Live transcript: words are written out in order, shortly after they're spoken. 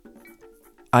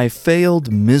I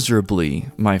failed miserably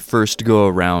my first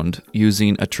go-around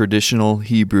using a traditional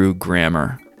Hebrew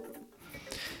grammar.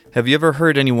 Have you ever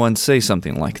heard anyone say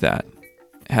something like that?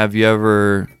 Have you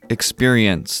ever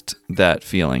experienced that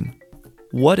feeling?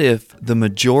 What if the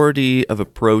majority of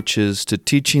approaches to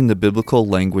teaching the biblical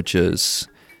languages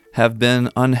have been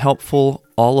unhelpful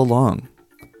all along,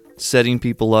 setting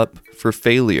people up for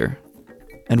failure?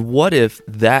 And what if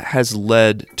that has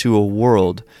led to a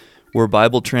world where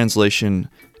Bible translation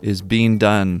is being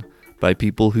done by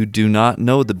people who do not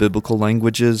know the biblical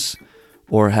languages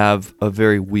or have a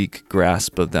very weak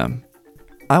grasp of them?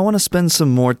 I want to spend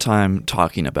some more time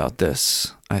talking about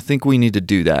this. I think we need to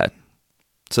do that.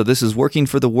 So this is Working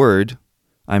for the Word.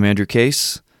 I'm Andrew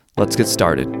Case. Let's get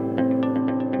started.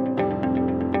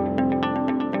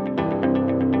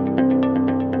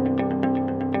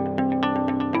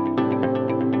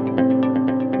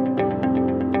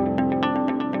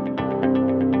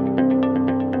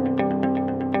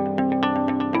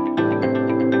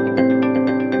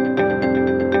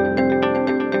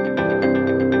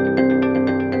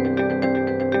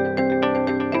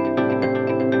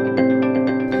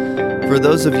 For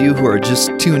those of you who are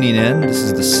just tuning in, this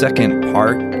is the second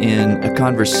part in a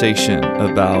conversation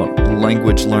about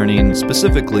language learning,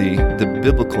 specifically the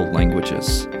biblical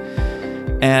languages.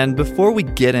 And before we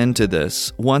get into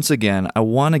this, once again, I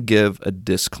want to give a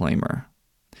disclaimer.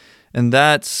 And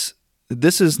this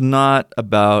is not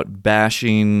about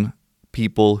bashing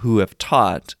people who have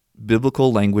taught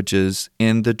biblical languages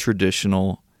in the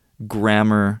traditional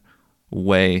grammar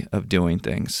way of doing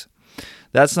things.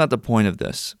 That's not the point of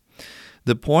this.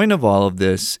 The point of all of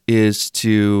this is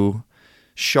to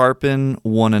sharpen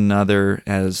one another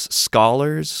as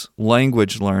scholars,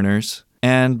 language learners,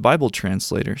 and Bible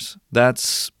translators.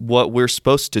 That's what we're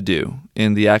supposed to do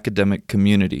in the academic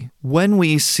community. When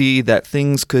we see that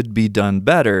things could be done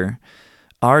better,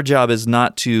 our job is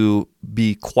not to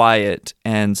be quiet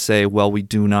and say, well, we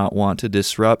do not want to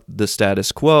disrupt the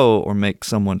status quo or make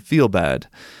someone feel bad.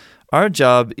 Our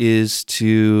job is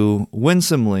to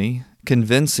winsomely,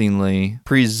 convincingly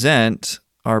present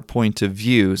our point of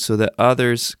view so that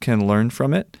others can learn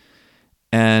from it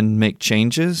and make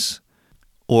changes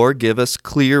or give us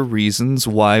clear reasons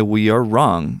why we are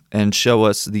wrong and show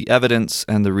us the evidence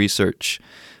and the research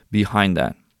behind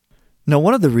that. Now,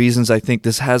 one of the reasons I think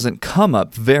this hasn't come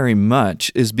up very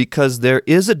much is because there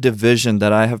is a division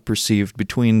that I have perceived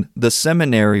between the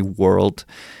seminary world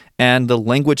and the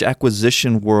language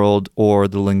acquisition world or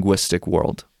the linguistic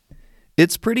world.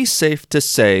 It's pretty safe to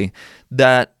say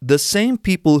that the same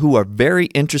people who are very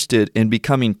interested in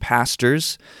becoming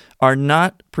pastors are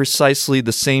not precisely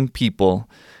the same people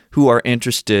who are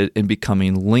interested in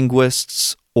becoming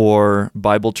linguists or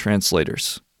Bible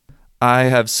translators. I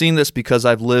have seen this because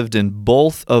I've lived in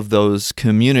both of those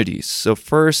communities. So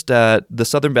first at the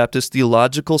Southern Baptist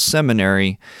Theological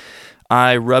Seminary,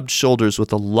 I rubbed shoulders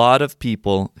with a lot of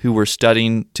people who were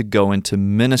studying to go into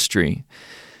ministry.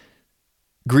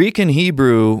 Greek and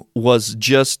Hebrew was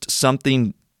just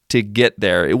something to get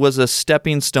there. It was a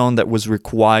stepping stone that was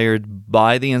required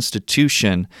by the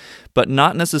institution, but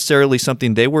not necessarily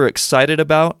something they were excited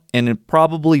about, and it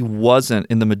probably wasn't,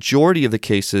 in the majority of the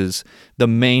cases, the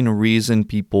main reason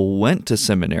people went to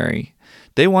seminary.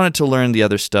 They wanted to learn the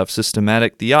other stuff,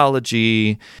 systematic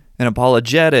theology and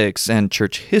apologetics and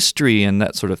church history and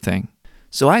that sort of thing.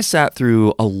 So I sat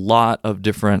through a lot of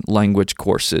different language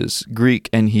courses, Greek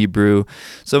and Hebrew,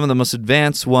 some of the most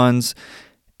advanced ones,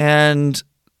 and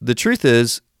the truth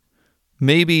is,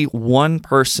 maybe one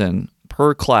person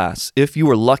per class, if you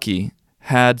were lucky,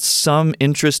 had some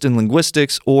interest in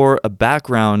linguistics or a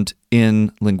background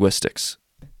in linguistics.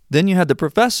 Then you had the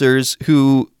professors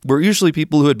who were usually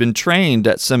people who had been trained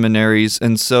at seminaries,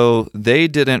 and so they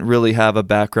didn't really have a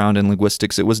background in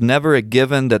linguistics. It was never a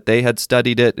given that they had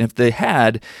studied it. If they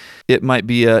had, it might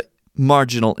be a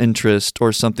marginal interest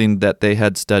or something that they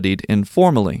had studied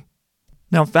informally.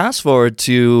 Now, fast forward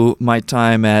to my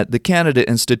time at the Canada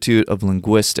Institute of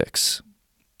Linguistics.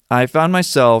 I found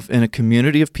myself in a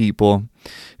community of people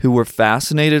who were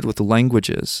fascinated with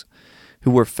languages,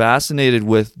 who were fascinated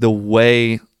with the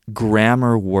way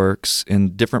grammar works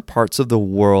in different parts of the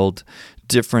world,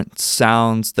 different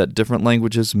sounds that different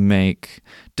languages make,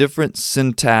 different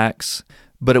syntax.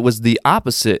 But it was the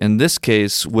opposite in this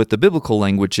case with the biblical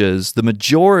languages. The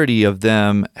majority of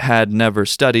them had never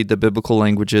studied the biblical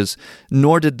languages,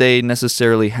 nor did they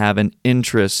necessarily have an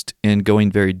interest in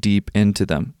going very deep into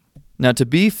them. Now, to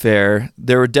be fair,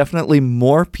 there were definitely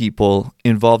more people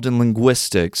involved in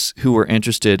linguistics who were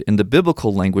interested in the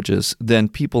biblical languages than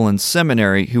people in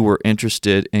seminary who were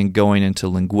interested in going into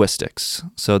linguistics.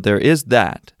 So there is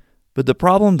that. But the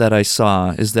problem that I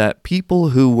saw is that people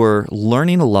who were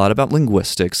learning a lot about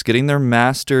linguistics, getting their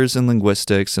masters in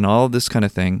linguistics and all of this kind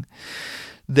of thing,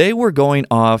 they were going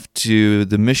off to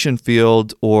the mission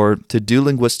field or to do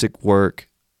linguistic work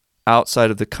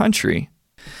outside of the country.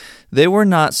 They were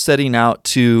not setting out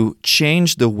to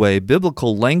change the way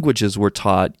biblical languages were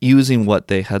taught using what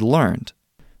they had learned.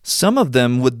 Some of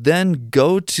them would then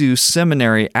go to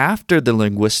seminary after the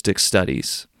linguistic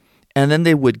studies, and then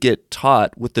they would get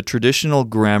taught with the traditional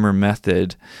grammar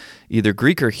method, either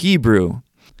Greek or Hebrew.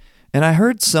 And I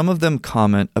heard some of them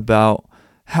comment about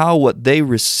how what they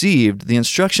received, the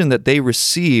instruction that they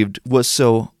received, was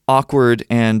so awkward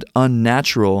and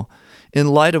unnatural in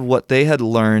light of what they had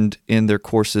learned in their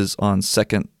courses on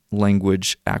second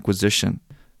language acquisition.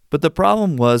 But the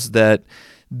problem was that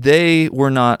they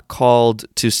were not called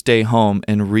to stay home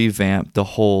and revamp the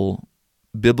whole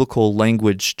biblical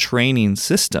language training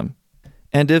system.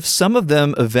 And if some of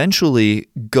them eventually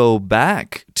go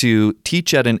back to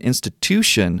teach at an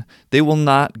institution, they will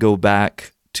not go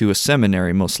back to a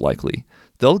seminary, most likely.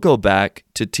 They'll go back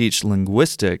to teach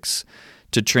linguistics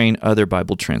to train other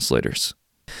Bible translators.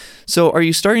 So are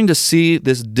you starting to see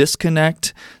this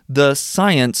disconnect? The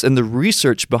science and the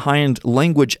research behind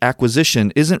language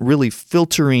acquisition isn't really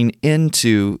filtering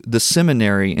into the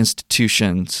seminary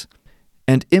institutions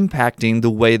and impacting the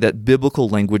way that biblical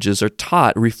languages are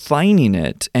taught, refining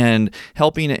it and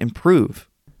helping it improve.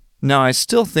 Now, I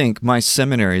still think my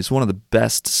seminary is one of the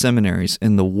best seminaries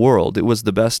in the world. It was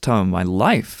the best time of my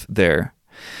life there.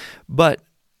 But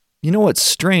you know what's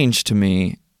strange to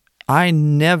me? I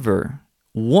never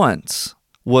once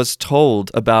was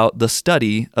told about the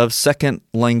study of second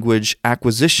language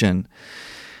acquisition,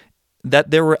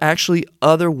 that there were actually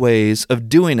other ways of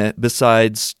doing it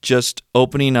besides just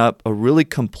opening up a really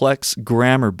complex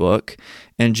grammar book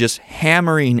and just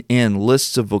hammering in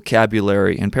lists of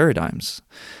vocabulary and paradigms.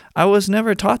 I was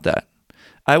never taught that.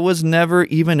 I was never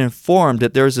even informed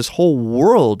that there's this whole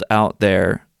world out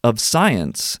there of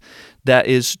science that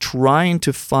is trying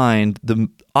to find the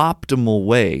optimal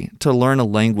way to learn a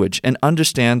language and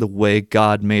understand the way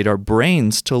God made our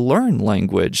brains to learn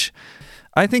language.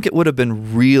 I think it would have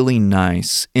been really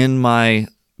nice in my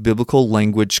biblical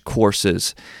language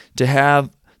courses to have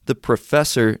the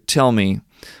professor tell me,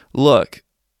 look,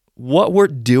 what we're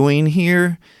doing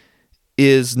here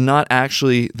is not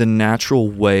actually the natural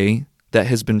way that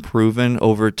has been proven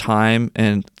over time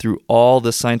and through all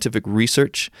the scientific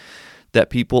research that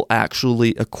people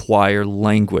actually acquire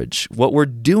language. What we're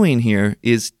doing here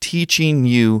is teaching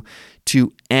you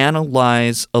to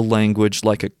analyze a language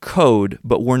like a code,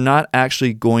 but we're not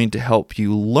actually going to help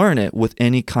you learn it with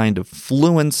any kind of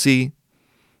fluency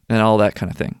and all that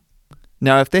kind of thing.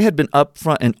 Now, if they had been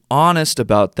upfront and honest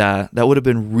about that, that would have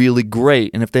been really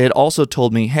great. And if they had also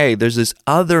told me, hey, there's this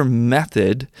other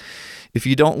method, if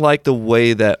you don't like the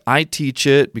way that I teach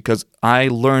it because I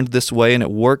learned this way and it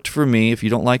worked for me, if you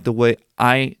don't like the way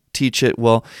I teach it,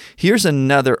 well, here's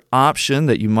another option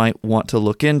that you might want to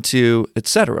look into,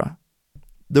 etc.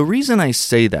 The reason I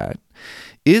say that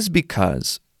is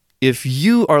because if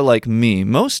you are like me,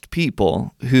 most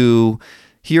people who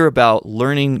hear about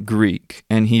learning Greek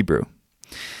and Hebrew,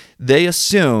 they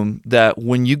assume that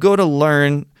when you go to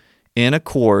learn in a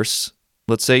course,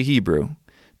 let's say Hebrew,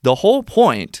 the whole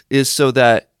point is so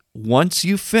that once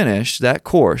you finish that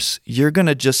course, you're going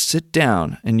to just sit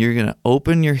down and you're going to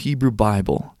open your Hebrew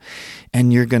Bible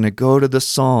and you're going to go to the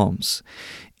Psalms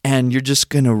and you're just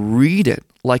going to read it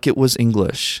like it was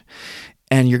English.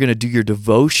 And you're going to do your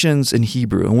devotions in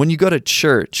Hebrew. And when you go to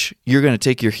church, you're going to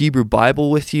take your Hebrew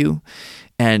Bible with you,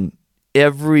 and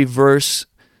every verse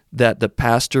that the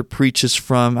pastor preaches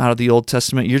from out of the Old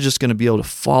Testament, you're just going to be able to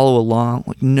follow along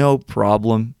like no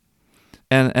problem.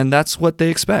 And that's what they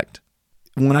expect.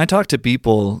 When I talk to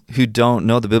people who don't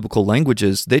know the biblical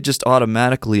languages, they just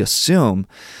automatically assume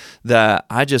that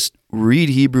I just read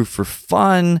Hebrew for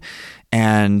fun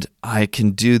and I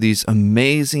can do these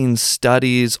amazing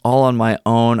studies all on my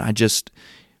own. I just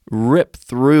rip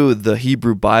through the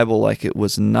Hebrew Bible like it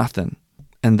was nothing.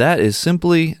 And that is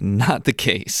simply not the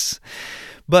case.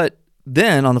 But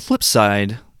then on the flip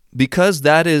side, because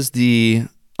that is the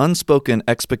unspoken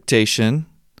expectation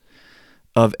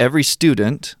of every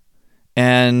student,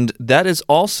 and that is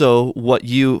also what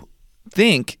you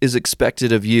think is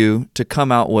expected of you to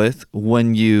come out with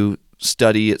when you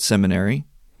study at seminary,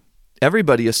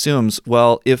 everybody assumes,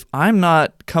 well, if I'm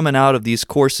not coming out of these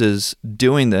courses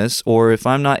doing this, or if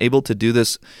I'm not able to do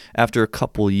this after a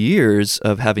couple years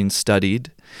of having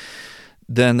studied,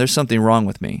 then there's something wrong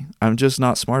with me. I'm just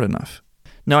not smart enough.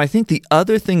 Now, I think the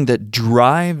other thing that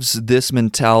drives this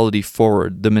mentality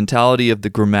forward, the mentality of the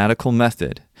grammatical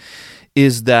method,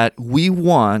 is that we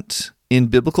want, in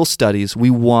biblical studies, we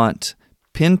want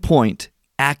pinpoint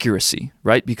accuracy,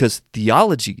 right? Because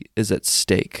theology is at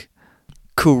stake.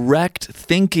 Correct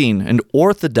thinking and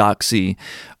orthodoxy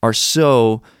are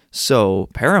so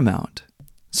paramount.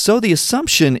 So the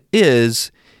assumption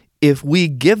is, if we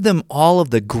give them all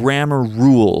of the grammar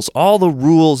rules, all the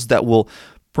rules that will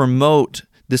promote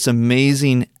this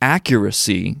amazing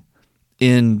accuracy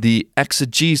in the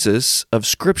exegesis of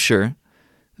Scripture,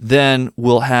 then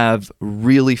we'll have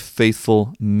really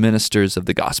faithful ministers of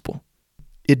the gospel.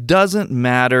 It doesn't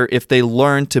matter if they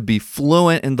learn to be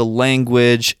fluent in the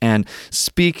language and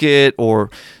speak it, or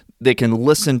they can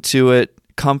listen to it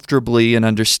comfortably and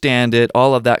understand it,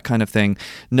 all of that kind of thing.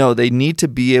 No, they need to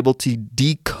be able to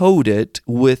decode it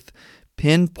with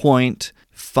pinpoint,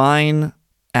 fine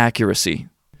accuracy.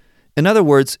 In other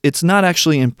words, it's not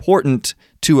actually important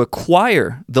to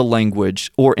acquire the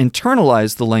language or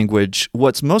internalize the language.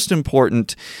 What's most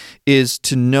important is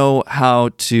to know how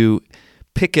to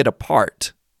pick it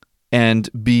apart and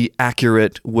be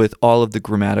accurate with all of the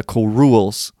grammatical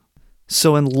rules.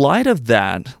 So in light of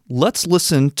that, let's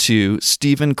listen to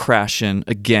Stephen Krashen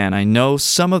again. I know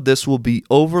some of this will be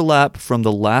overlap from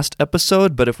the last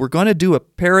episode, but if we're going to do a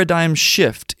paradigm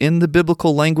shift in the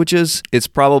biblical languages, it's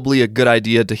probably a good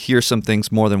idea to hear some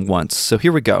things more than once. So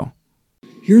here we go.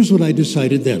 Here's what I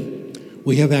decided then.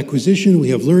 We have acquisition, we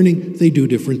have learning, they do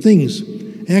different things.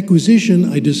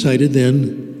 Acquisition, I decided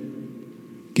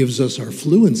then, gives us our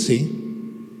fluency.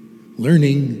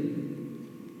 Learning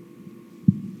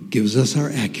gives us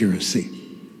our accuracy.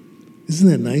 Isn't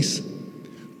that nice?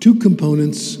 Two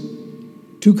components,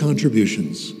 two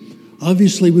contributions.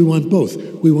 Obviously, we want both.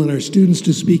 We want our students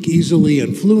to speak easily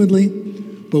and fluently,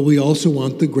 but we also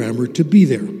want the grammar to be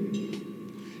there.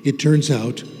 It turns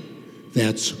out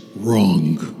that's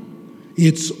wrong.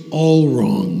 It's all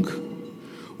wrong.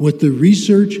 What the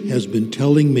research has been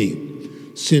telling me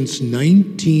since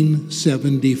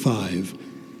 1975,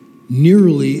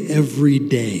 nearly every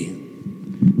day,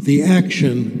 the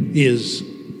action is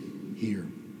here.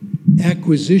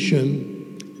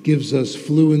 Acquisition gives us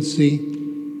fluency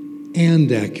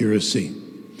and accuracy.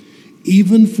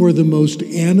 Even for the most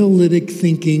analytic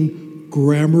thinking,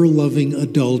 grammar-loving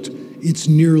adult, it's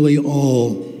nearly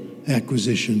all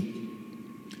acquisition.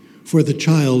 For the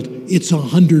child, it's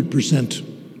 100%.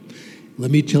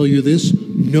 Let me tell you this,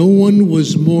 no one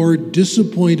was more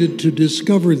disappointed to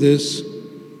discover this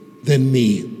than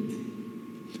me.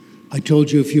 I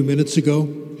told you a few minutes ago,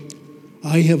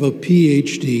 I have a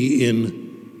PhD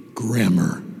in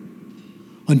grammar.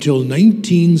 Until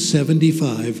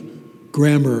 1975,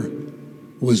 grammar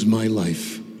was my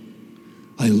life.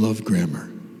 I love grammar.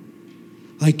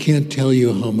 I can't tell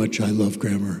you how much I love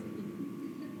grammar.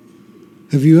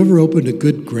 Have you ever opened a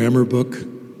good grammar book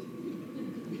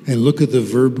and look at the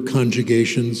verb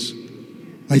conjugations?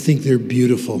 I think they're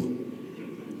beautiful.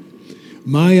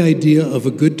 My idea of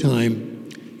a good time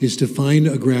is to find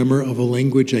a grammar of a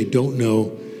language I don't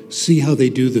know, see how they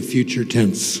do the future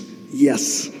tense.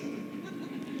 Yes.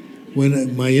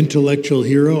 When my intellectual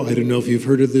hero, I don't know if you've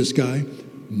heard of this guy,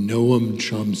 Noam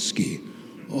Chomsky.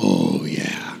 Oh,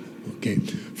 yeah. Okay.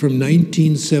 From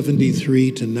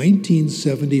 1973 to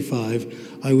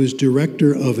 1975, I was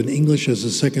director of an English as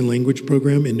a second language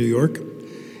program in New York.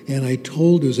 And it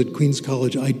was at Queens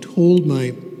College, I told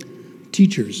my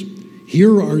teachers,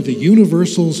 here are the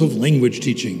universals of language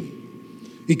teaching.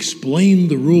 Explain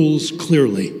the rules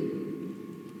clearly.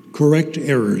 Correct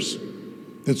errors.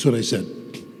 That's what I said.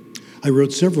 I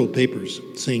wrote several papers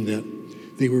saying that.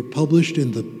 They were published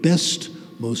in the best,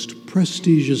 most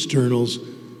prestigious journals.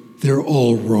 They're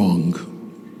all wrong.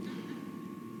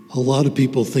 A lot of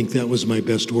people think that was my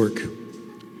best work.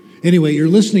 Anyway, you're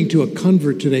listening to a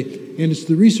convert today, and it's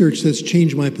the research that's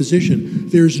changed my position.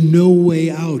 There's no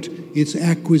way out. It's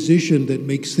acquisition that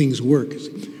makes things work.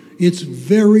 It's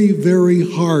very,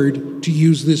 very hard to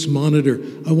use this monitor.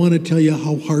 I want to tell you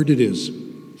how hard it is.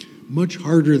 Much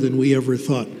harder than we ever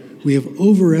thought. We have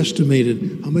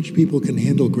overestimated how much people can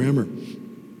handle grammar.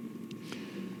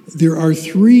 There are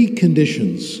 3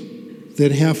 conditions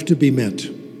that have to be met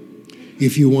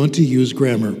if you want to use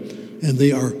grammar, and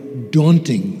they are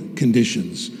daunting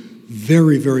conditions,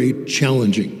 very, very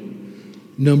challenging.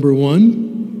 Number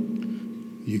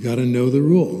 1, you got to know the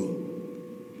rule.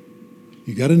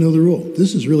 You got to know the rule.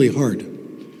 This is really hard.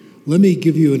 Let me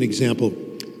give you an example.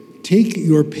 Take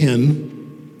your pen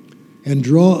and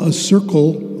draw a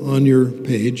circle on your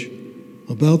page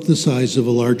about the size of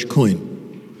a large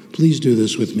coin. Please do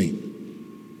this with me.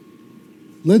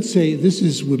 Let's say this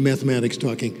is with mathematics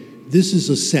talking. This is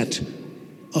a set.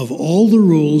 of all the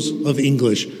rules of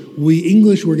English,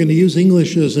 we're going to use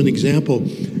English as an example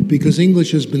because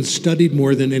English has been studied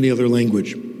more than any other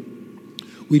language.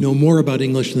 We know more about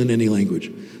English than any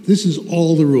language. This is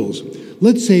all the rules.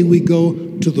 Let's say we go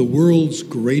to the world's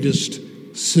greatest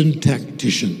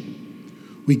syntactician.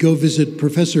 We go visit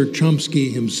Professor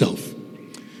Chomsky himself.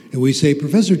 And we say,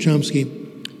 Professor Chomsky,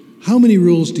 how many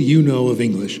rules do you know of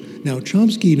English? Now,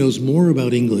 Chomsky knows more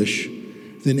about English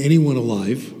than anyone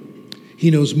alive.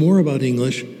 He knows more about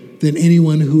English than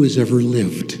anyone who has ever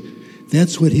lived.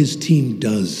 That's what his team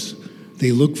does.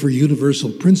 They look for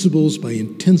universal principles by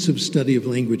intensive study of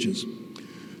languages.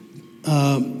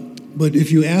 But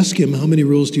if you ask him, how many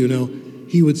rules do you know?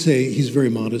 He would say, he's very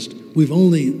modest, we've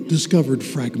only discovered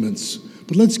fragments.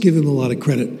 But let's give him a lot of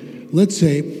credit. Let's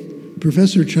say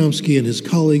Professor Chomsky and his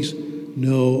colleagues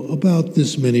know about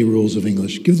this many rules of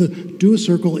English. Do a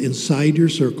circle inside your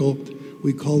circle.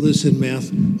 We call this in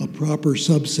math a proper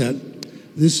subset.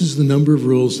 This is the number of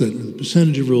rules, the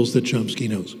percentage of rules that Chomsky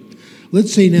knows.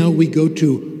 Let's say now we go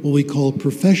to what we call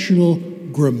professional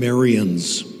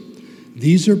grammarians.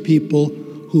 These are people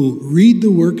who read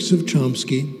the works of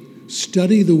Chomsky,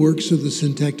 study the works of the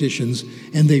syntacticians,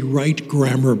 and they write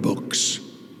grammar books.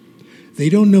 They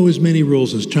don't know as many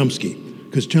rules as Chomsky,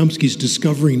 because Chomsky's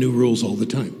discovering new rules all the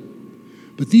time.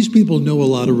 But these people know a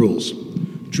lot of rules.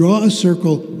 Draw a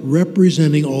circle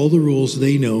representing all the rules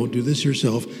they know. Do this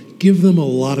yourself. Give them a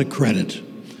lot of credit.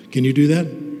 Can you do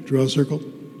that? Draw a circle?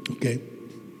 Okay.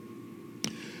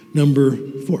 Number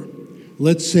 4.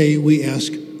 Let's say we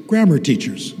ask grammar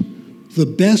teachers. The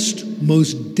best,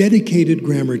 most dedicated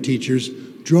grammar teachers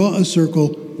draw a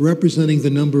circle representing the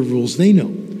number of rules they know.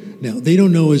 Now, they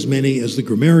don't know as many as the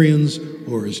grammarians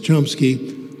or as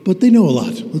Chomsky, but they know a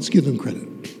lot. Let's give them credit.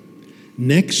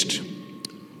 Next,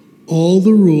 all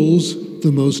the rules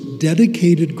the most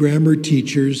dedicated grammar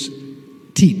teachers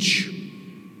teach.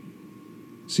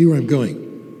 See where I'm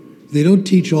going? They don't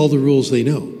teach all the rules they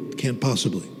know. Can't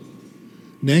possibly.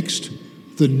 Next,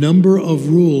 the number of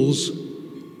rules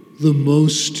the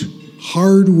most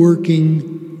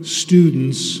hardworking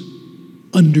students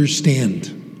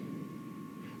understand.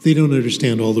 They don't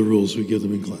understand all the rules we give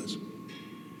them in class.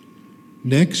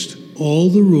 Next, all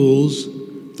the rules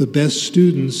the best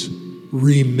students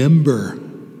remember.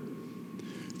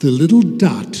 The little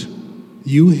dot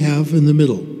you have in the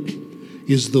middle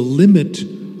is the limit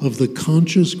of the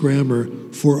conscious grammar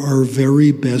for our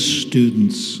very best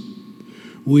students.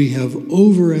 We have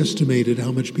overestimated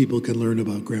how much people can learn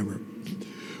about grammar.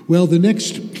 Well, the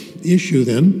next issue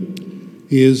then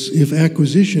is if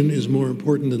acquisition is more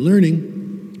important than learning,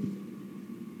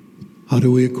 how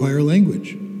do we acquire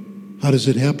language? How does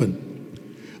it happen?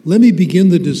 Let me begin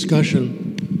the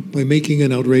discussion by making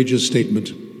an outrageous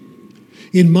statement.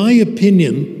 In my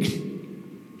opinion,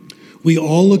 we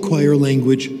all acquire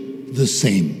language the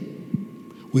same.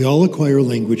 We all acquire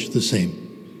language the same.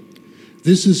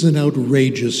 This is an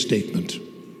outrageous statement.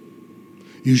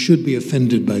 You should be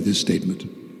offended by this statement,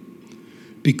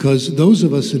 because those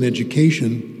of us in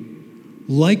education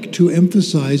like to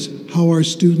emphasize how our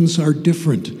students are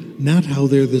different, not how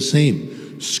they're the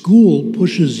same. School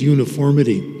pushes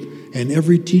uniformity, and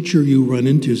every teacher you run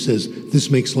into says,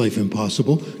 this makes life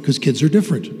impossible, because kids are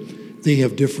different. They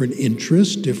have different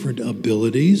interests, different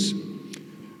abilities.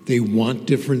 They want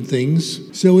different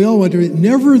things. So we all want to.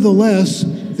 Nevertheless,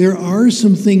 there are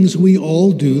some things we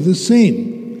all do the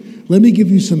same. Let me give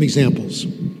you some examples.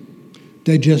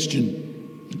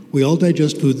 Digestion. We all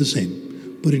digest food the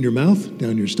same. Put in your mouth,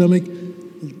 down your stomach.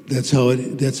 That's how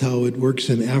it works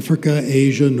in Africa,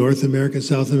 Asia, North America,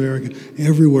 South America,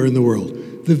 everywhere in the world.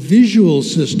 The visual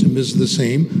system is the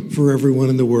same for everyone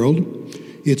in the world.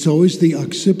 It's always the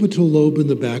occipital lobe in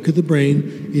the back of the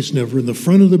brain. It's never in the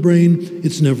front of the brain.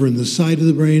 It's never in the side of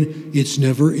the brain. It's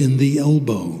never in the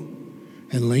elbow.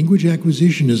 And language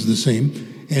acquisition is the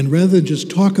same. And rather than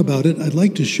just talk about it, I'd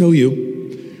like to show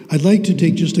you. I'd like to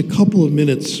take just a couple of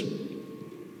minutes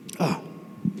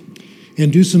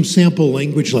and do some sample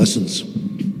language lessons.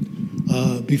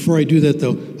 Before I do that,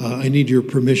 though, I need your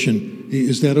permission.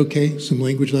 Is that okay? Some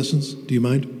language lessons? Do you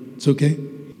mind? It's okay?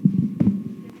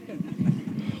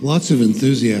 Lots of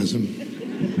enthusiasm.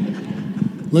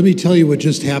 Let me tell you what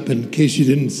just happened, in case you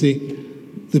didn't see.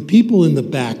 The people in the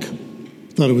back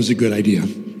thought it was a good idea.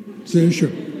 So, sure.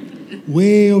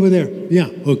 Way over there. Yeah,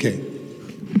 okay.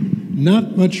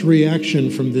 Not much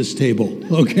reaction from this table,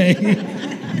 okay?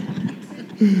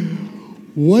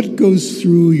 What goes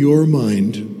through your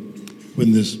mind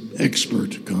when this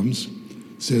expert comes,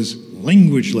 says,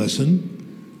 language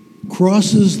lesson,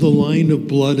 crosses the line of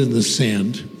blood in the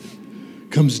sand,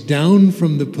 comes down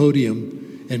from the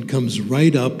podium and comes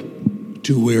right up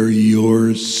to where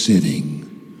you're sitting,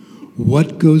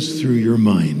 what goes through your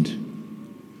mind?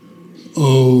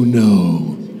 Oh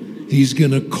no, he's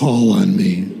going to call on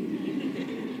me.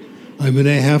 I'm going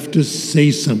to have to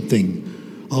say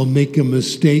something. I'll make a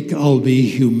mistake. I'll be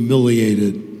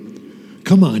humiliated.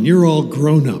 Come on, you're all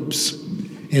grown-ups.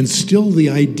 And still the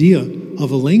idea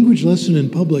of a language lesson in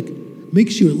public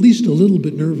makes you at least a little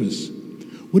bit nervous.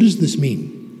 What does this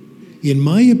mean? In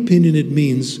my opinion, it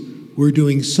means we're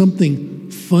doing something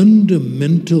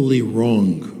fundamentally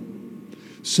wrong,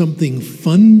 something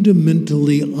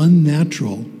fundamentally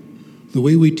unnatural, the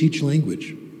way we teach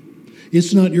language.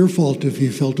 It's not your fault if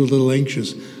you felt a little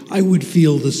anxious. I would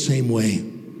feel the same way.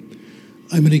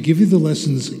 I'm going to give you the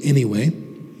lessons anyway,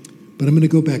 but I'm going to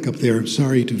go back up there.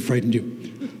 Sorry to frighten you.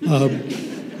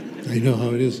 I know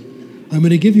how it is. I'm going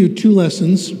to give you 2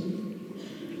 lessons.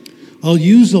 I'll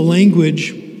use a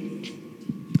language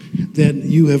that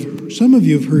some of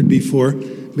you have heard before.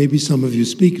 Maybe some of you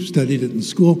studied it in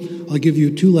school. I'll give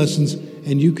you 2 lessons,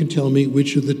 and you can tell me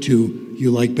which of the 2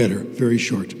 you like better. Very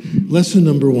short. Lesson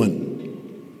number 1.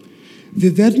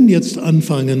 Wir werden jetzt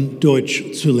anfangen,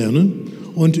 Deutsch zu lernen.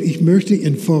 Und ich möchte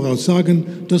im Voraus sagen,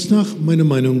 dass nach meiner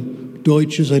Meinung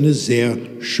Deutsch ist eine sehr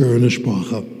schöne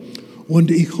Sprache. Und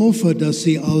ich hoffe, dass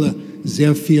Sie alle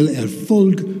sehr viel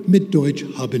Erfolg mit Deutsch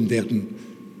haben werden.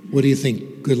 What do you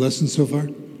think? Good lesson so far?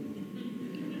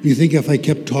 Do you think if I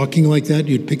kept talking like that,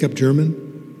 you'd pick up German?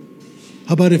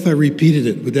 How about if I repeated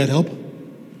it? Would that help?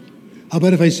 How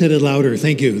about if I said it louder?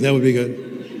 Thank you. That would be good.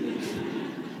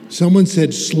 Someone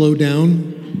said slow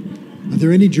down. Are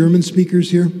there any German speakers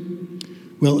here?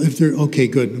 Well, if they're, okay,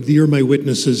 good. You're my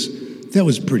witnesses. That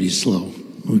was pretty slow,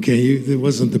 okay? That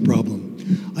wasn't the problem.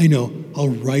 I know. I'll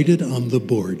write it on the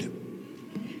board.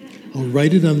 I'll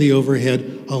write it on the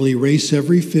overhead. I'll erase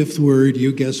every 5th word.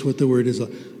 You guess what the word is.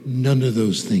 None of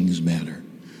those things matter.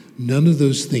 None of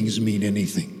those things mean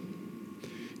anything.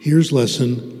 Here's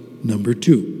lesson number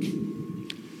 2.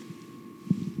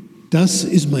 Das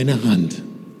ist meine Hand.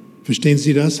 Verstehen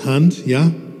Sie das? Hand,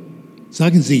 ja?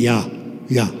 Sagen Sie ja.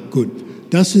 Ja, gut.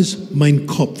 Das ist mein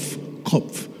Kopf.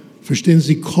 Kopf. Verstehen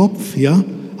Sie Kopf, ja?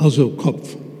 Also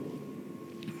Kopf.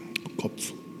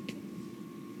 Kopf.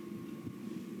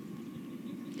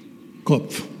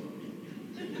 Kopf.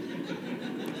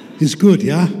 Ist gut,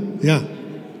 ja? Ja.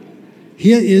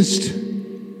 Hier ist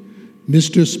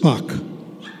Mr. Spock.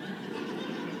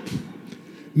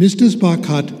 Mr. Spock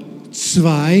hat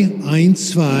 2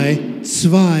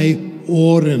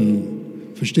 Ohren.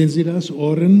 Verstehen Sie das?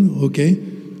 Ohren, okay.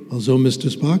 Also Mr.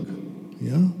 Spock,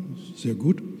 ja, sehr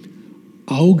gut.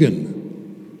 Augen.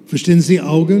 Verstehen Sie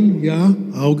Augen? Ja,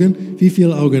 Augen. Wie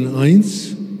viele Augen?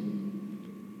 1,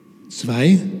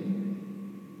 2,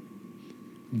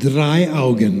 3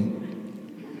 Augen.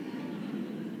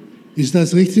 Ist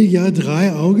das richtig? Ja,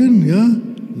 3 Augen? Ja?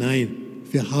 Nein,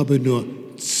 wir haben nur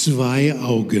 2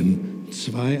 Augen.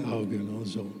 2 Augen,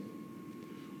 also.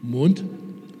 Mund.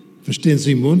 Verstehen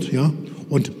Sie Mund? Ja.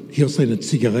 Und hier ist eine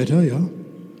Zigarette, ja?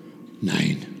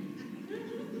 Nein.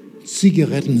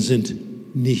 Zigaretten sind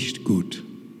nicht gut.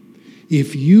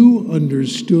 If you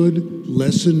understood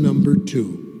lesson number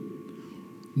 2,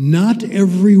 not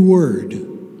every word,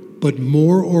 but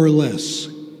more or less,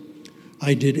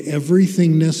 I did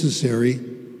everything necessary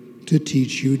to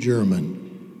teach you German.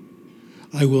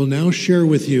 I will now share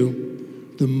with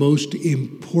you the most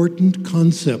important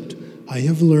concept I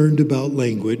have learned about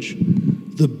language,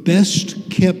 the best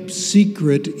kept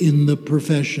secret in the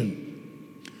profession.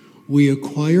 We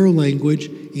acquire language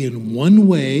in one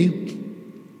way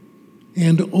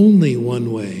and only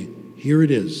one way. Here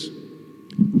it is.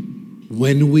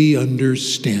 When we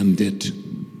understand it.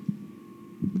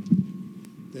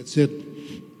 That's it.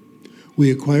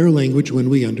 We acquire language when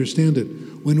we understand it.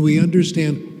 When we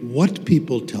understand what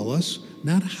people tell us,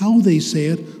 not how they say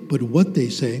it, but what they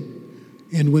say,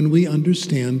 and when we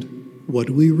understand what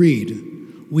we read.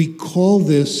 We call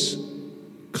this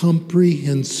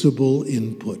comprehensible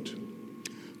input.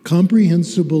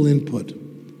 Comprehensible input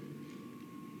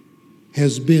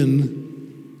has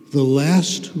been the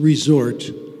last resort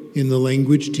in the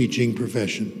language teaching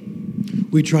profession.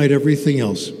 We tried everything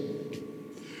else.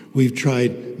 We've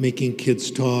tried making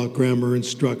kids talk, grammar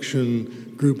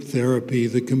instruction, group therapy,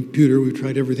 the computer. We've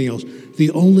tried everything else.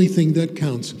 The only thing that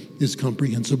counts is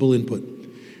comprehensible input.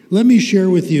 Let me share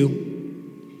with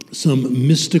you some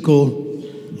mystical,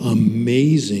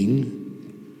 amazing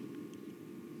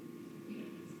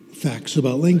facts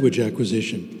about language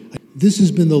acquisition. This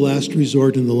has been the last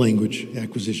resort in the language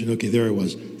acquisition. Okay, there I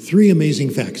was. 3 amazing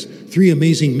facts. 3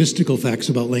 amazing mystical facts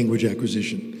about language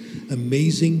acquisition.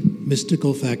 Amazing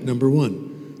mystical fact number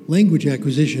 1. language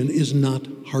acquisition is not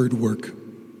hard work.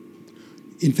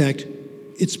 In fact,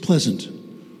 it's pleasant.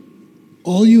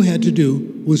 All you had to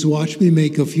do was watch me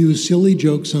make a few silly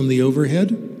jokes on the overhead,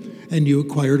 and you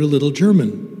acquired a little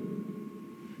German.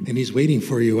 And he's waiting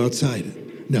for you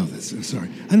outside. No, sorry.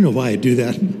 I don't know why I do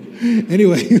that.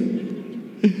 Anyway,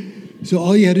 so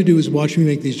all you had to do was watch me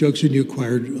make these jokes, and you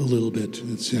acquired a little bit,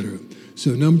 etc.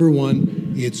 So number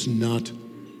one, it's not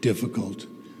difficult.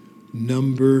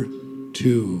 Number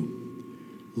two,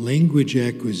 language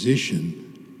acquisition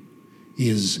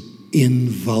is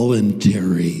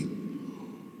involuntary.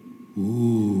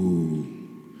 Ooh.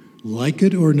 Like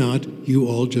it or not, you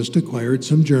all just acquired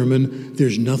some German.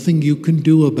 There's nothing you can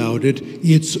do about it.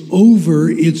 It's over.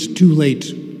 It's too late.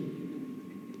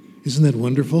 Isn't that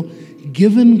wonderful?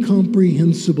 Given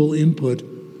comprehensible input,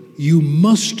 you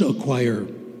must acquire.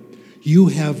 You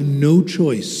have no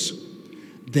choice.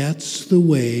 That's the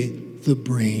way the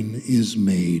brain is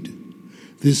made.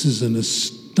 This is an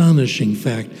astonishing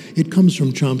fact. It comes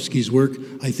from Chomsky's work.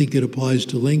 I think it applies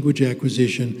to language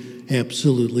acquisition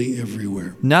absolutely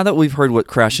everywhere. Now that we've heard what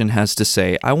Krashen has to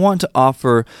say, I want to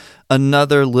offer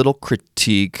another little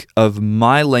critique of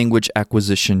my language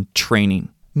acquisition training.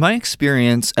 My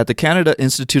experience at the Canada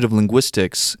Institute of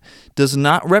Linguistics does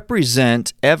not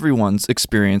represent everyone's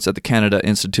experience at the Canada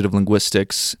Institute of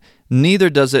Linguistics. Neither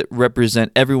does it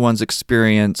represent everyone's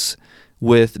experience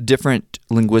with different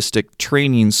linguistic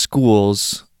training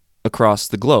schools across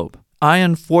the globe. I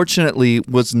unfortunately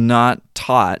was not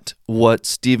taught what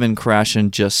Stephen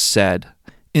Krashen just said.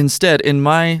 Instead, in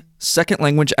my second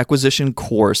language acquisition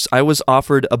course, I was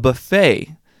offered a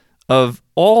buffet of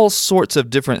all sorts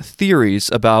of different theories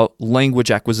about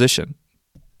language acquisition.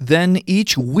 Then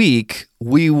each week,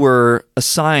 we were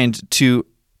assigned to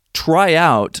try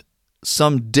out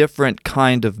some different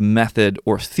kind of method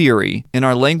or theory in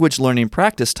our language learning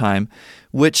practice time,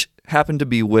 which happened to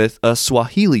be with a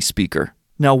Swahili speaker.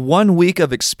 Now, 1 week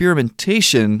of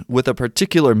experimentation with a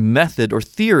particular method or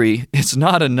theory is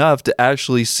not enough to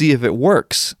actually see if it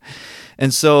works.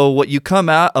 And so what you come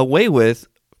away with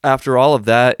after all of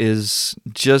that is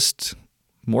just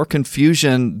more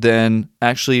confusion than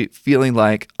actually feeling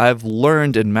like I've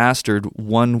learned and mastered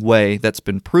one way that's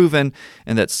been proven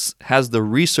and that has the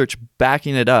research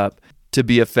backing it up to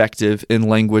be effective in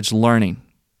language learning.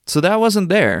 So that wasn't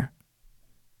there.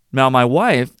 Now, my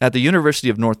wife at the University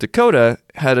of North Dakota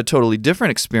had a totally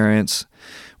different experience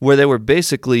where they were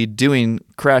basically doing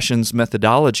Krashen's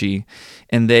methodology,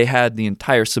 and they had the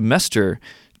entire semester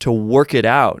to work it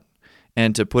out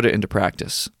and to put it into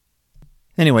practice.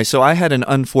 Anyway, so I had an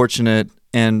unfortunate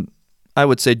and I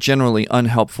would say generally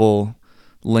unhelpful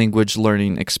language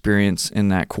learning experience in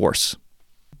that course.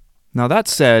 Now, that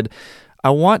said, I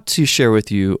want to share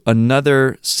with you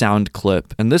another sound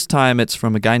clip, and this time it's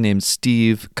from a guy named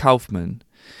Steve Kaufmann.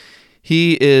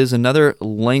 He is another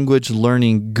language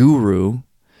learning guru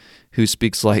who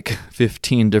speaks like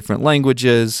 15 different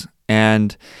languages,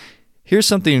 and here's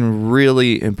something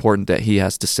really important that he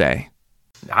has to say.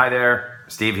 Hi there,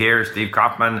 Steve here, Steve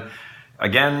Kaufmann,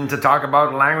 again to talk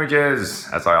about languages,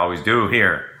 as I always do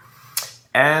here.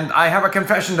 And I have a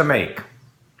confession to make.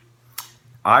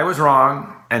 I was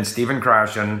wrong, and Stephen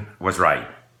Krashen was right.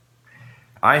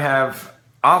 I have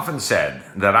often said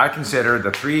that I consider the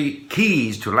 3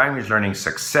 keys to language learning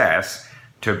success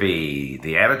to be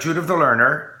the attitude of the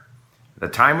learner, the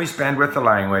time we spend with the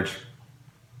language,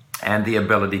 and the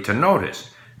ability to notice.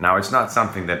 Now, it's not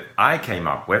something that I came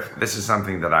up with. This is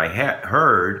something that I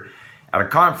heard at a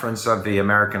conference of the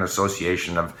American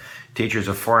Association of Teachers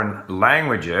of Foreign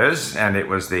Languages, and it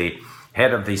was the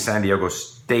head of the San Diego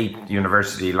State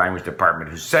University Language Department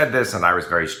who said this, and I was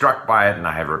very struck by it, and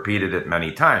I have repeated it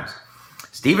many times.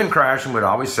 Stephen Krashen would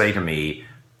always say to me,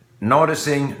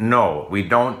 noticing, no, we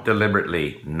don't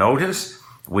deliberately notice.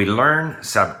 We learn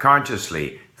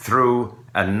subconsciously through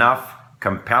enough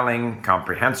compelling,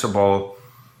 comprehensible,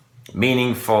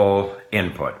 meaningful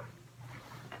input.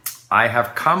 I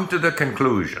have come to the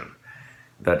conclusion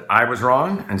that I was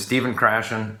wrong and Stephen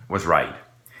Krashen was right.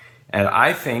 And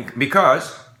I think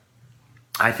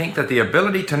that the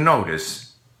ability to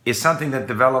notice is something that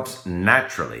develops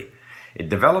naturally. It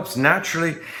develops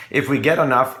naturally if we get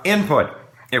enough input,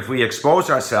 if we expose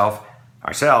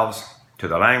ourselves to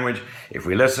the language, if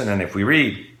we listen and if we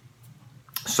read.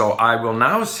 So I will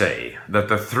now say that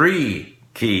the 3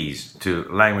 keys to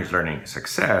language learning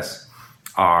success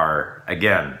are,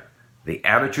 again, the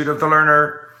attitude of the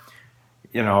learner,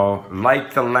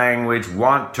 like the language,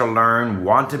 want to learn,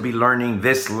 want to be learning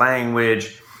this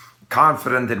language,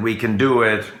 confident that we can do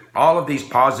it, all of these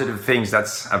positive things,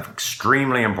 that's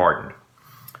extremely important.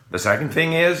 The second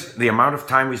thing is the amount of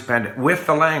time we spend with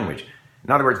the language.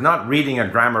 In other words, not reading a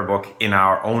grammar book in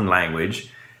our own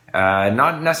language,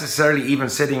 not necessarily even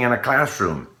sitting in a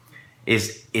classroom.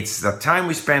 It's the time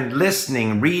we spend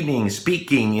listening, reading,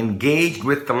 speaking, engaged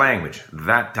with the language,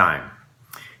 that time.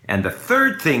 And the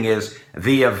third thing is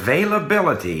the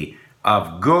availability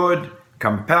of good,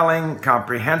 compelling,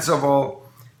 comprehensible,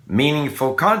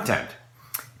 meaningful content.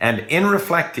 And in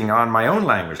reflecting on my own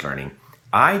language learning,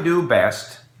 I do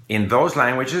best in those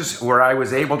languages where I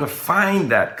was able to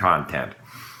find that content.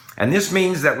 And this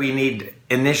means that we need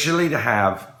initially to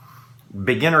have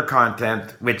beginner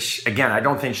content, which again, I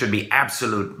don't think should be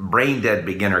absolute brain dead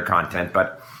beginner content,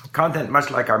 but content much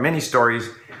like our mini stories,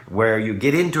 where you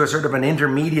get into a sort of an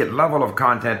intermediate level of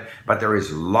content, but there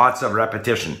is lots of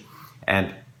repetition.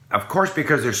 And of course,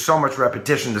 because there's so much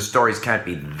repetition, the stories can't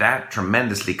be that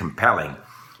tremendously compelling.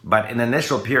 But in the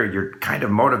initial period, you're kind of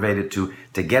motivated to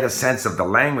get a sense of the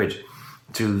language,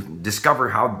 to discover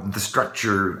how the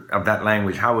structure of that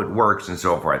language, how it works and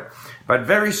so forth. But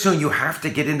very soon you have to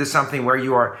get into something where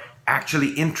you are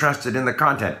actually interested in the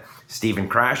content. Stephen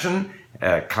Krashen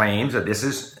claims that this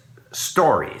is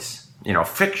stories,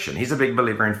 fiction. He's a big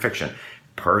believer in fiction.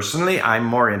 Personally, I'm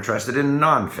more interested in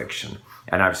nonfiction.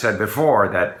 And I've said before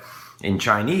that in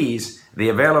Chinese, the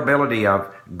availability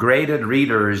of graded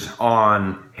readers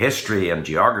on history and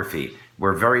geography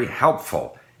were very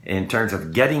helpful in terms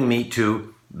of getting me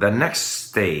to the next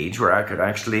stage where I could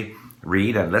actually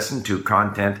read and listen to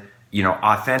content,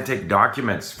 authentic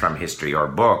documents from history or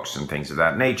books and things of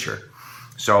that nature.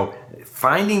 So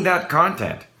finding that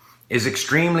content is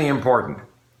extremely important.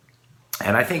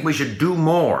 And I think we should do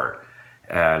more,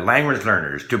 language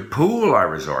learners, to pool our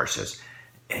resources,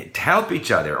 to help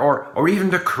each other, or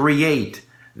even to create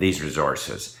these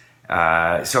resources.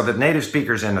 So that native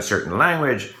speakers in a certain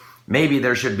language, maybe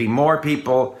there should be more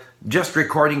people just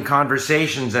recording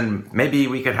conversations, and maybe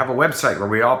we could have a website where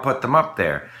we all put them up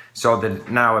there. So that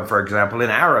now, for example, in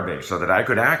Arabic, so that I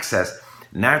could access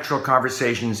natural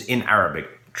conversations in Arabic,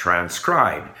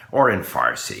 transcribed, or in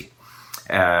Farsi.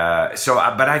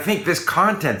 But I think this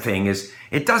content thing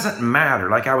it doesn't matter.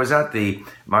 Like I was at the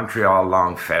Montreal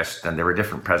Long Fest, and there were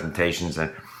different presentations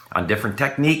on different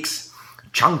techniques,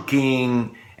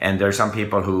 chunking, and there's some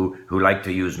people who like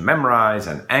to use Memrise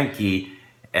and Anki,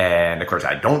 and of course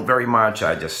I don't very much,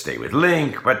 I just stay with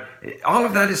Link, but all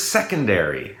of that is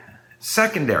secondary.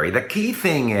 The key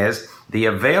thing is the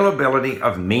availability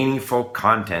of meaningful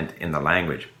content in the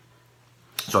language.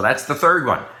 So that's the third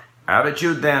one.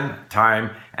 Attitude, then,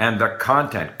 time, and the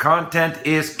content. Content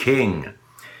is king.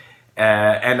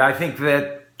 And I think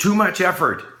that too much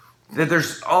effort, that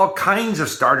there's all kinds of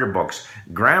starter books,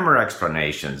 grammar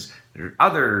explanations,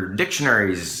 other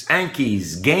dictionaries,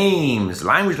 Ankis, games,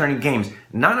 language learning games.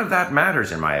 None of that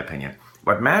matters, in my opinion.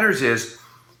 What matters is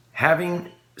having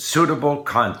suitable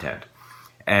content.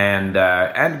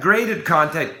 And graded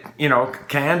content,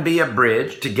 can be a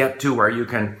bridge to get to where you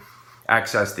can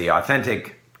access the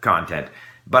authentic content.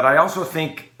 But I also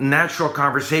think natural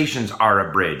conversations are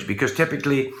a bridge, because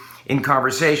typically in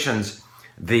conversations,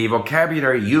 the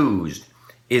vocabulary used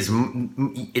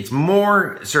it's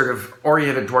more sort of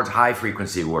oriented towards high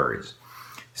frequency words.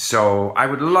 So I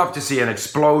would love to see an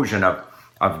explosion of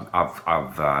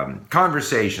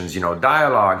conversations,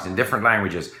 dialogues in different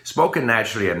languages, spoken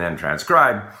naturally and then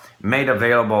transcribed, made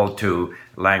available to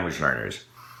language learners.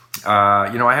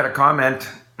 I had a comment,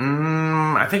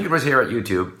 I think it was here at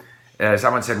YouTube.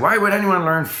 Someone said, "Why would anyone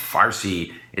learn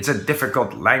Farsi? It's a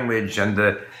difficult language, and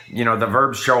the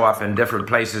verbs show up in different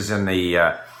places in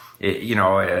the,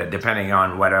 depending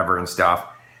on whatever and stuff."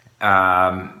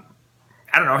 I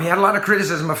don't know. He had a lot of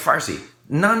criticism of Farsi.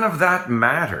 None of that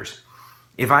matters.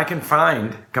 If I can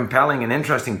find compelling and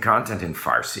interesting content in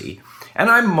Farsi,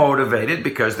 and I'm motivated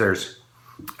because there's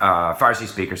Farsi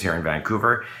speakers here in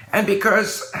Vancouver, and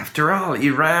because, after all,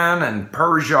 Iran and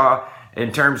Persia,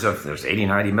 in terms of there's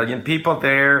 80-90 million people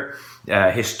there.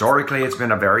 Historically, it's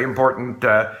been a very important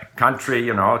country.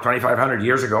 2,500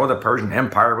 years ago, the Persian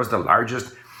Empire was the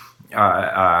largest,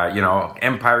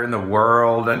 empire in the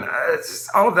world. And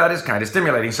all of that is kind of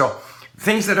stimulating. So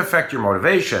things that affect your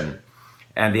motivation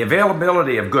and the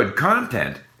availability of good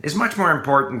content is much more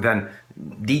important than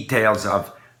details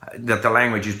of that the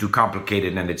language is too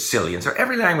complicated and it's silly. And so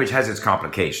every language has its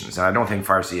complications. And I don't think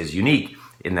Farsi is unique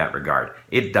in that regard.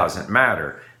 It doesn't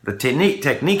matter. The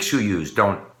techniques you use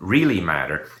don't really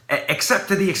matter, except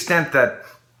to the extent that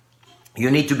you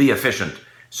need to be efficient.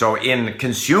 So in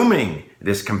consuming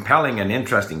this compelling and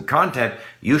interesting content,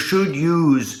 you should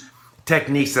use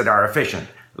techniques that are efficient.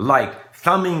 Like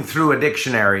thumbing through a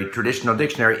dictionary, traditional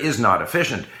dictionary, is not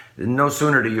efficient. no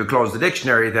sooner do you close the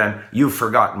dictionary than you've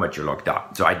forgotten what you looked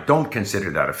up. So I don't consider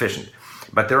that efficient.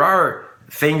 But there are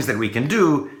things that we can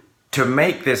do to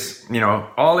make this,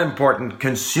 all-important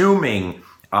consuming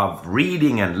of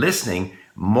reading and listening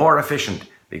more efficient,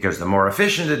 because the more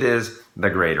efficient it is, the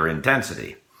greater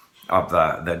intensity of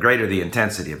the greater the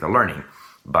intensity of the learning.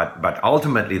 But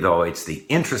ultimately, though, it's the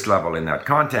interest level in that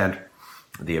content,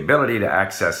 the ability to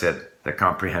access it, the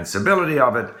comprehensibility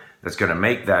of it, that's going to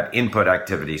make that input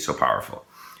activity so powerful.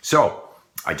 So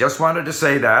I just wanted to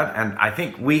say that, and I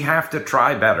think we have to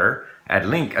try better at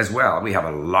LingQ as well. We have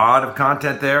a lot of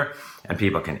content there, and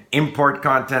people can import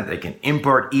content, they can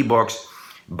import ebooks,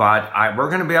 but we're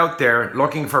going to be out there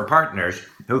looking for partners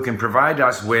who can provide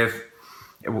us with,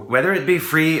 whether it be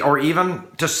free or even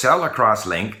to sell across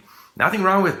LingQ. Nothing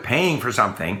wrong with paying for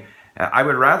something. I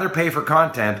would rather pay for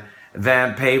content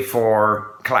than pay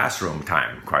for classroom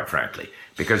time, quite frankly,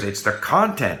 because it's the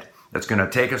content that's going to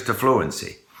take us to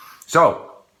fluency. So,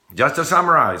 just to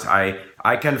summarize,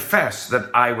 I confess that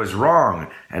I was wrong.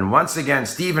 And once again,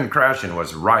 Stephen Krashen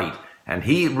was right. And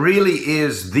he really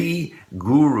is the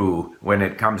guru when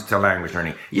it comes to language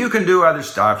learning. You can do other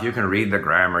stuff. You can read the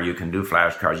grammar. You can do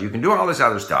flashcards. You can do all this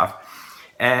other stuff.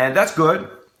 And that's good.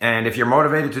 And if you're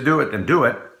motivated to do it, then do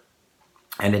it.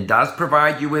 And it does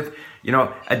provide you with,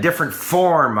 a different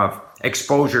form of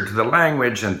exposure to the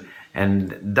language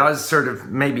and does sort of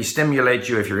maybe stimulate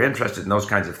you if you're interested in those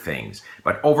kinds of things.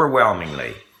 But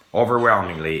overwhelmingly,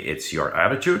 it's your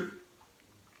attitude,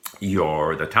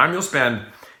 the time you'll spend,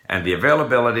 and the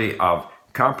availability of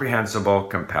comprehensible,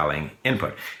 compelling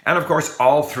input. And of course,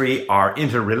 all three are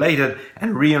interrelated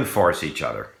and reinforce each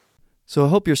other. So I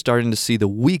hope you're starting to see the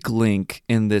weak link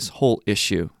in this whole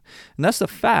issue. And that's the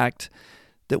fact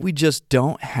that we just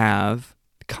don't have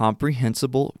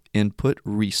comprehensible input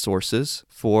resources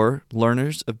for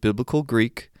learners of Biblical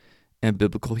Greek and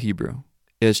Biblical Hebrew.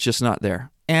 It's just not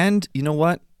there. And you know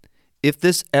what? If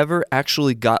this ever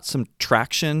actually got some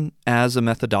traction as a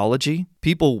methodology,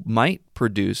 people might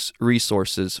produce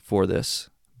resources for this,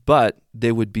 but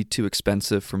they would be too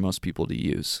expensive for most people to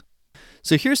use.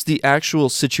 So here's the actual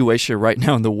situation right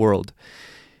now in the world.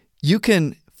 You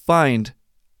can find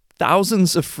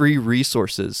thousands of free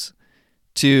resources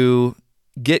to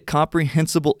get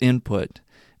comprehensible input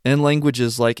in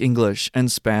languages like English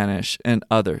and Spanish and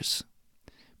others,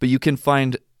 but you can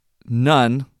find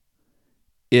none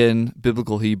in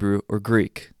Biblical Hebrew or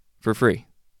Greek for free.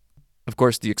 Of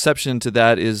course, the exception to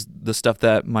that is the stuff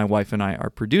that my wife and I are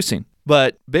producing.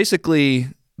 But basically,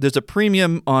 there's a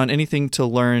premium on anything to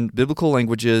learn biblical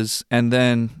languages, and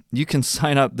then you can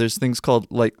sign up. There's things called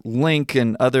like LingQ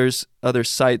and other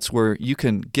sites where you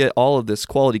can get all of this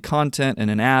quality content and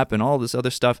an app and all this other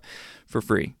stuff for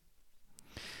free.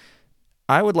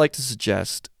 I would like to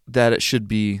suggest that it should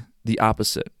be the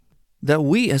opposite. That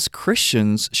we as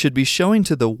Christians should be showing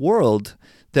to the world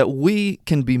that we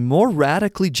can be more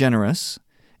radically generous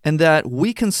and that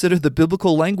we consider the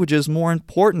biblical languages more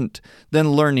important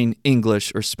than learning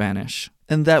English or Spanish,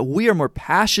 and that we are more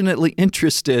passionately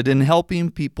interested in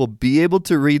helping people be able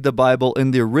to read the Bible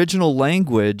in the original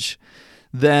language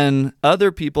than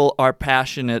other people are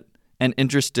passionate and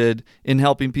interested in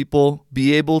helping people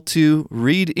be able to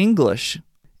read English.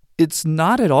 It's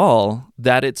not at all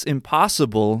that it's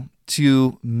impossible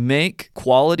to make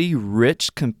quality,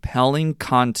 rich, compelling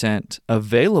content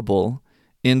available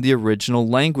in the original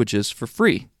languages for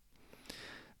free.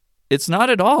 It's not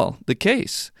at all the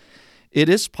case. It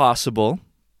is possible.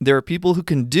 There are people who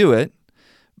can do it,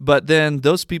 but then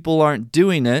those people aren't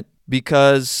doing it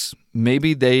because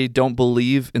maybe they don't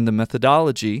believe in the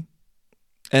methodology.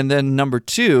 And then number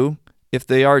two, if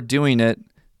they are doing it,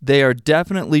 they are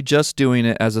definitely just doing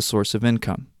it as a source of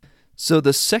income. So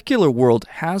the secular world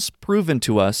has proven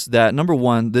to us that, number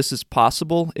one, this is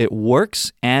possible, it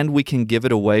works, and we can give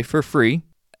it away for free.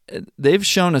 They've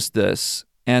shown us this,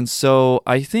 and so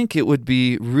I think it would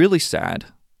be really sad,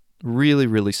 really,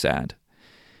 really sad,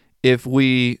 if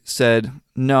we said,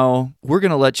 no, we're going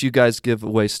to let you guys give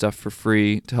away stuff for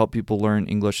free to help people learn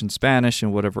English and Spanish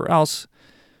and whatever else,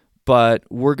 but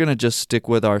we're going to just stick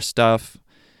with our stuff,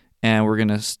 and we're going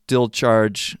to still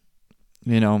charge,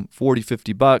 $40,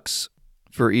 $50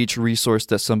 for each resource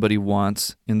that somebody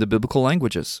wants in the biblical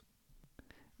languages.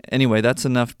 Anyway, that's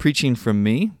enough preaching from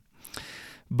me.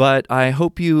 But I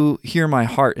hope you hear my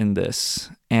heart in this,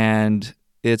 and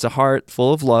it's a heart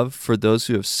full of love for those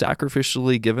who have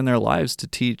sacrificially given their lives to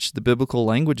teach the biblical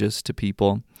languages to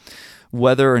people,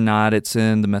 whether or not it's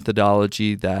in the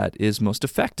methodology that is most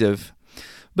effective.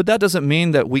 But that doesn't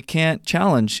mean that we can't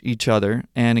challenge each other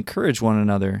and encourage one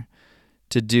another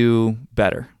to do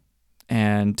better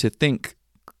and to think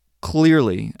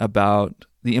clearly about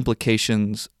the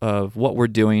implications of what we're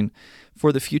doing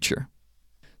for the future.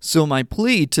 So my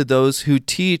plea to those who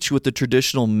teach with the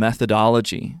traditional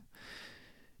methodology: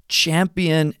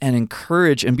 champion and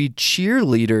encourage and be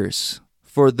cheerleaders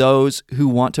for those who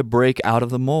want to break out of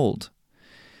the mold.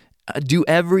 Do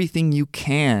everything you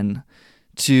can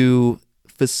to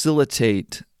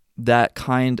facilitate that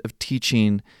kind of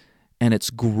teaching and its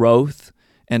growth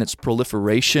and its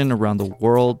proliferation around the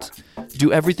world.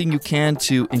 Do everything you can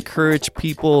to encourage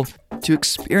people to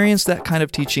experience that kind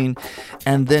of teaching,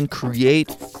 and then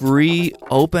create free,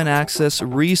 open access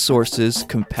resources,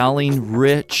 compelling,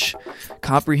 rich,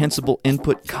 comprehensible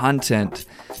input content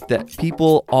that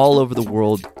people all over the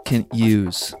world can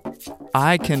use.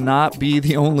 I cannot be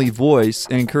the only voice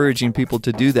encouraging people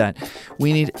to do that.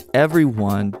 We need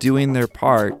everyone doing their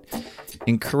part,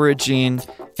 encouraging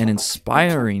and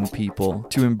inspiring people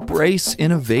to embrace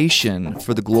innovation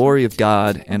for the glory of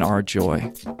God and our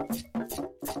joy.